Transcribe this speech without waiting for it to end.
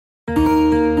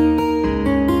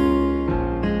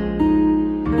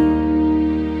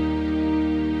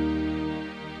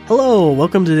Hello,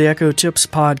 welcome to the Echo Tips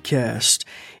podcast.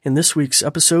 In this week's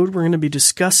episode, we're going to be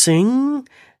discussing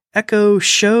Echo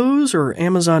shows or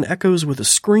Amazon Echoes with a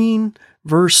screen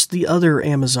versus the other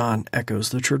Amazon Echoes,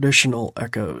 the traditional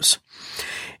Echoes.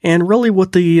 And really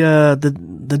what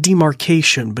the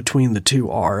demarcation between the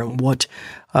two are and what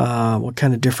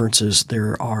kind of differences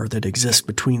there are that exist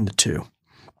between the two.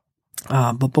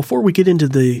 But before we get into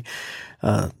the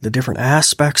different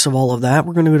aspects of all of that,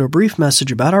 we're going to go to a brief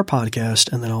message about our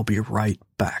podcast, and then I'll be right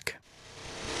back.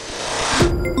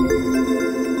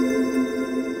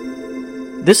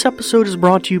 This episode is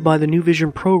brought to you by the New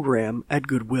Vision program at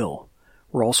Goodwill.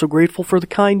 We're also grateful for the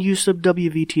kind use of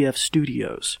WVTF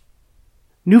Studios.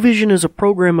 New Vision is a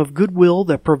program of Goodwill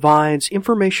that provides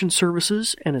information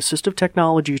services and assistive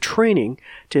technology training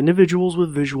to individuals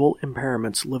with visual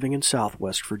impairments living in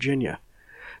Southwest Virginia.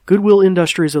 Goodwill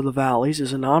Industries of the Valleys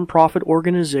is a nonprofit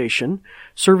organization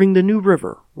serving the New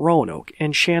River, Roanoke,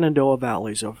 and Shenandoah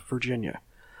Valleys of Virginia.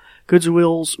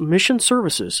 Goodwill's mission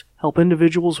services help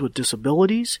individuals with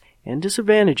disabilities and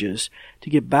disadvantages to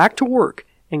get back to work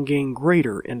and gain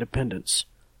greater independence.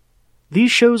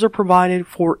 These shows are provided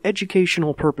for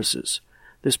educational purposes.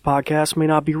 This podcast may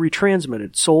not be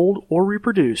retransmitted, sold, or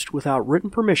reproduced without written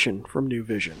permission from New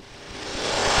Vision.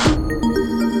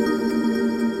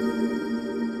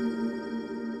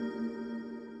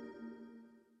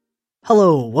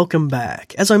 Hello, welcome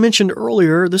back. As I mentioned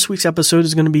earlier, this week's episode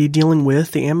is going to be dealing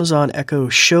with the Amazon Echo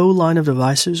Show line of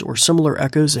devices or similar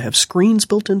Echoes that have screens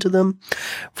built into them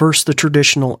versus the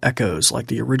traditional Echoes like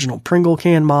the original Pringle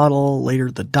can model,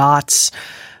 later the Dots,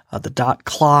 the Dot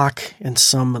Clock, and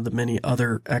some of the many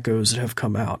other Echoes that have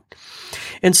come out.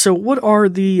 And so what are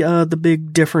the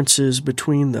big differences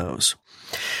between those?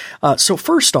 So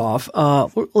first off,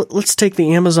 let's take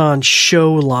the Amazon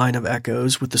Show line of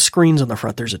Echoes with the screens on the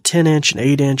front. There's a 10-inch, an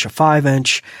 8-inch, a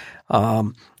 5-inch.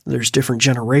 There's different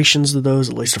generations of those,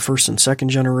 at least a first and second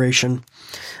generation.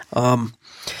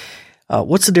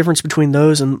 What's the difference between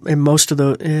those and most of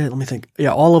those? Let me think.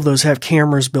 Yeah, all of those have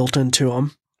cameras built into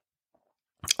them.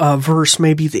 Versus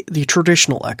maybe the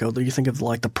traditional Echo that you think of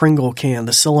like the Pringle can,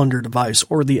 the cylinder device,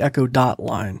 or the Echo Dot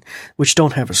line, which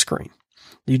don't have a screen.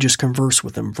 You just converse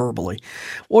with them verbally.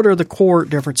 What are the core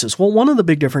differences? Well, one of the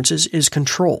big differences is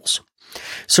controls.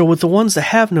 So with the ones that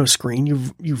have no screen,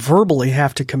 you verbally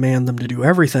have to command them to do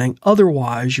everything.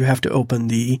 Otherwise, you have to open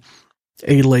the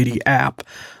A-Lady app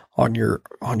on your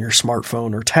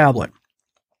smartphone or tablet.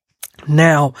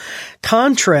 Now,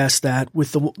 contrast that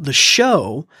with the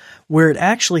Show, where it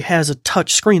actually has a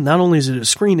touch screen. Not only is it a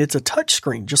screen, it's a touch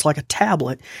screen, just like a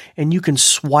tablet, and you can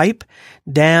swipe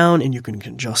down and you can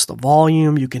adjust the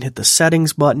volume, you can hit the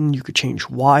settings button, you could change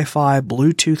Wi-Fi,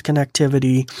 Bluetooth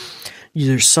connectivity.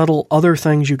 There's subtle other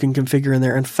things you can configure in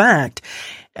there. In fact,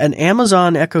 an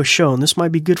Amazon Echo Show, and this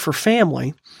might be good for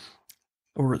family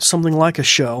or something like a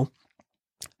Show,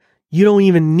 you don't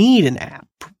even need an app,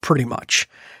 pretty much.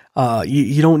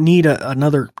 You don't need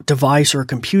another device or a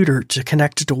computer to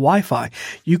connect it to Wi-Fi.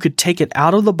 You could take it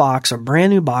out of the box, a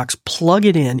brand new box, plug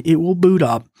it in, it will boot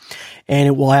up, and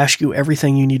it will ask you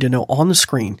everything you need to know on the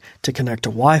screen to connect to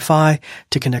Wi-Fi,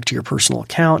 to connect to your personal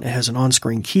account. It has an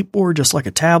on-screen keyboard just like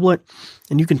a tablet,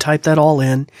 and you can type that all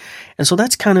in. And so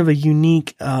that's kind of a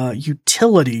unique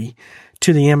utility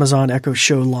to the Amazon Echo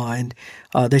Show line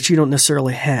that you don't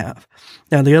necessarily have.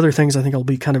 Now, the other things I think will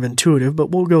be kind of intuitive, but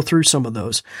we'll go through some of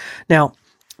those. Now,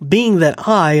 being that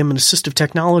I am an assistive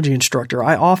technology instructor,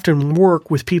 I often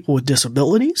work with people with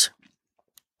disabilities.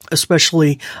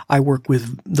 Especially, I work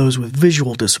with those with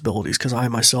visual disabilities because I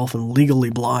myself am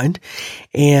legally blind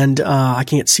and I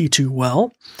can't see too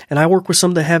well. And I work with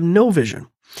some that have no vision.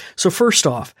 So first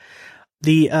off,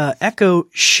 the Echo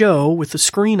Show with the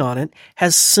screen on it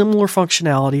has similar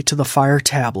functionality to the Fire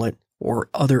tablet or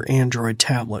other Android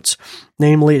tablets.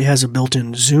 Namely, it has a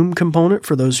built-in zoom component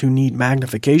for those who need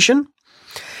magnification.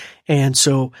 And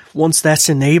so once that's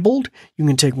enabled, you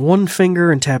can take one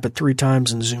finger and tap it 3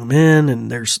 times and zoom in,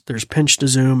 and there's pinch to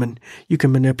zoom, and you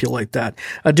can manipulate that.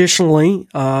 Additionally,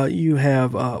 you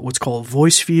have what's called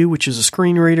Voice View, which is a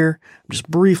screen reader. I'm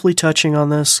just briefly touching on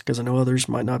this because I know others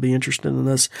might not be interested in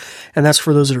this. And that's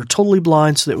for those that are totally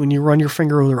blind, so that when you run your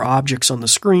finger over objects on the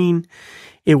screen,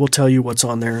 it will tell you what's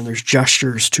on there, and there's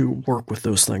gestures to work with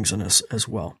those things in this as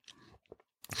well.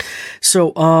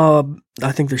 So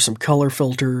I think there's some color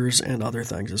filters and other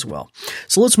things as well.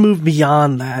 So let's move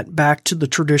beyond that back to the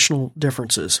traditional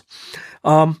differences.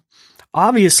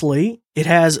 Obviously, it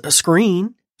has a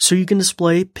screen, so you can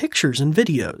display pictures and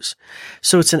videos.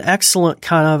 So it's an excellent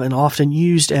kind of and often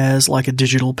used as like a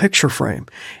digital picture frame.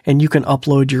 And you can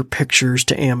upload your pictures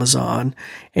to Amazon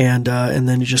and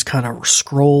then it just kind of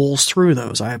scrolls through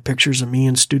those. I have pictures of me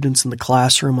and students in the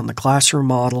classroom on the classroom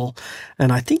model.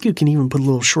 And I think you can even put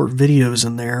little short videos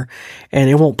in there, and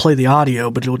it won't play the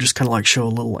audio, but it'll just kind of like show a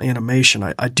little animation.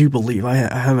 I do believe I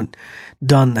haven't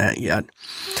done that yet.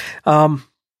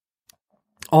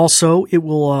 Also, it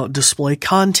will display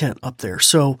content up there.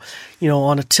 So,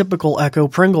 on a typical Echo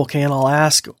Pringle can, I'll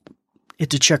ask it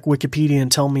to check Wikipedia and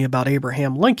tell me about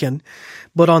Abraham Lincoln.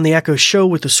 But on the Echo Show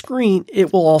with the screen,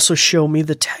 it will also show me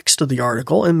the text of the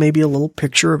article and maybe a little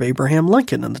picture of Abraham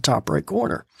Lincoln in the top right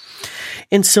corner.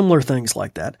 And similar things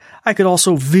like that. I could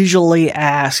also visually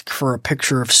ask for a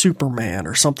picture of Superman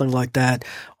or something like that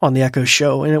on the Echo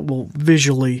Show, and it will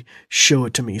visually show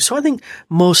it to me. So I think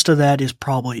most of that is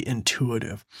probably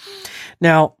intuitive.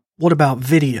 Now, what about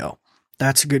video?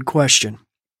 That's a good question.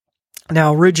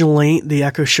 Now, originally, the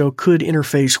Echo Show could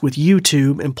interface with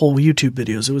YouTube and pull YouTube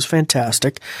videos. It was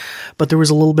fantastic, but there was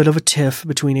a little bit of a tiff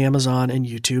between Amazon and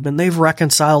YouTube, and they've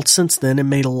reconciled since then and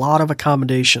made a lot of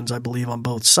accommodations, I believe, on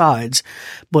both sides.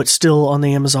 But still, on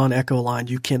the Amazon Echo line,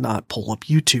 you cannot pull up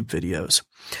YouTube videos.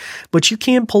 But you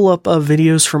can pull up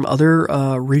videos from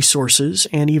other resources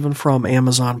and even from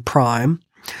Amazon Prime.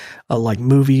 Like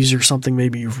movies or something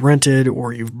maybe you've rented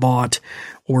or you've bought,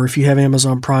 or if you have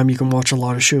Amazon Prime, you can watch a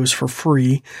lot of shows for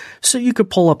free, so you could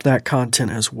pull up that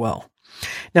content as well.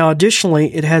 Now,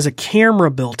 additionally, it has a camera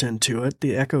built into it,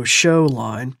 the Echo Show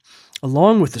line,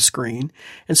 along with the screen,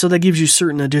 and so that gives you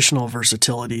certain additional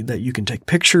versatility that you can take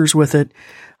pictures with it,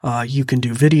 you can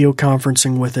do video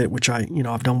conferencing with it, which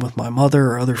I've done with my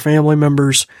mother or other family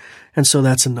members, and so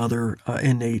that's another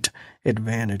innate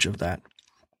advantage of that.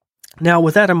 Now,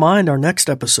 with that in mind, our next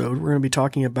episode, we're going to be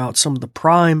talking about some of the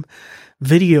Prime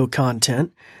video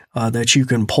content that you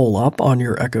can pull up on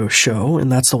your Echo Show,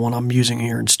 and that's the one I'm using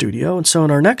here in studio. And so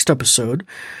in our next episode,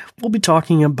 we'll be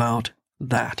talking about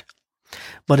that.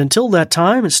 But until that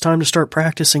time, it's time to start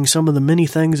practicing some of the many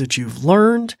things that you've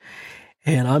learned.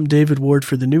 And I'm David Ward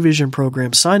for the New Vision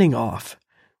program signing off.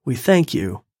 We thank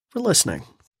you for listening.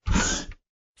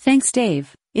 Thanks,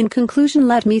 Dave. In conclusion,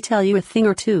 let me tell you a thing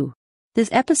or two. This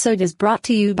episode is brought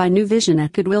to you by New Vision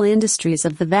at Goodwill Industries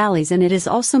of the Valleys, and it is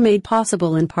also made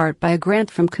possible in part by a grant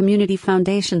from Community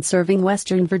Foundation serving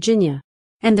Western Virginia.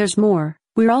 And there's more.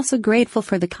 We're also grateful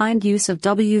for the kind use of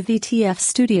WVTF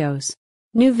Studios.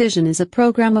 New Vision is a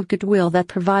program of Goodwill that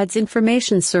provides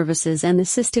information services and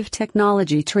assistive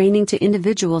technology training to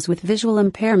individuals with visual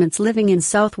impairments living in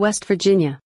Southwest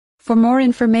Virginia. For more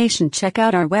information, check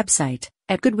out our website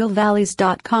at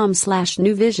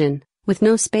goodwillvalleys.com/newvision. with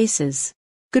no spaces.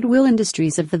 Goodwill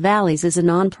Industries of the Valleys is a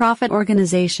nonprofit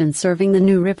organization serving the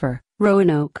New River,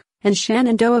 Roanoke, and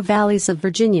Shenandoah Valleys of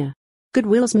Virginia.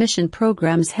 Goodwill's mission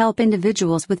programs help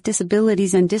individuals with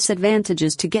disabilities and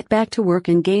disadvantages to get back to work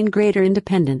and gain greater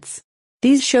independence.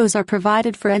 These shows are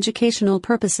provided for educational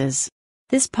purposes.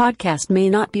 This podcast may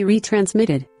not be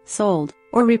retransmitted, sold,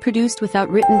 or reproduced without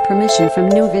written permission from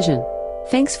New Vision.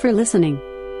 Thanks for listening.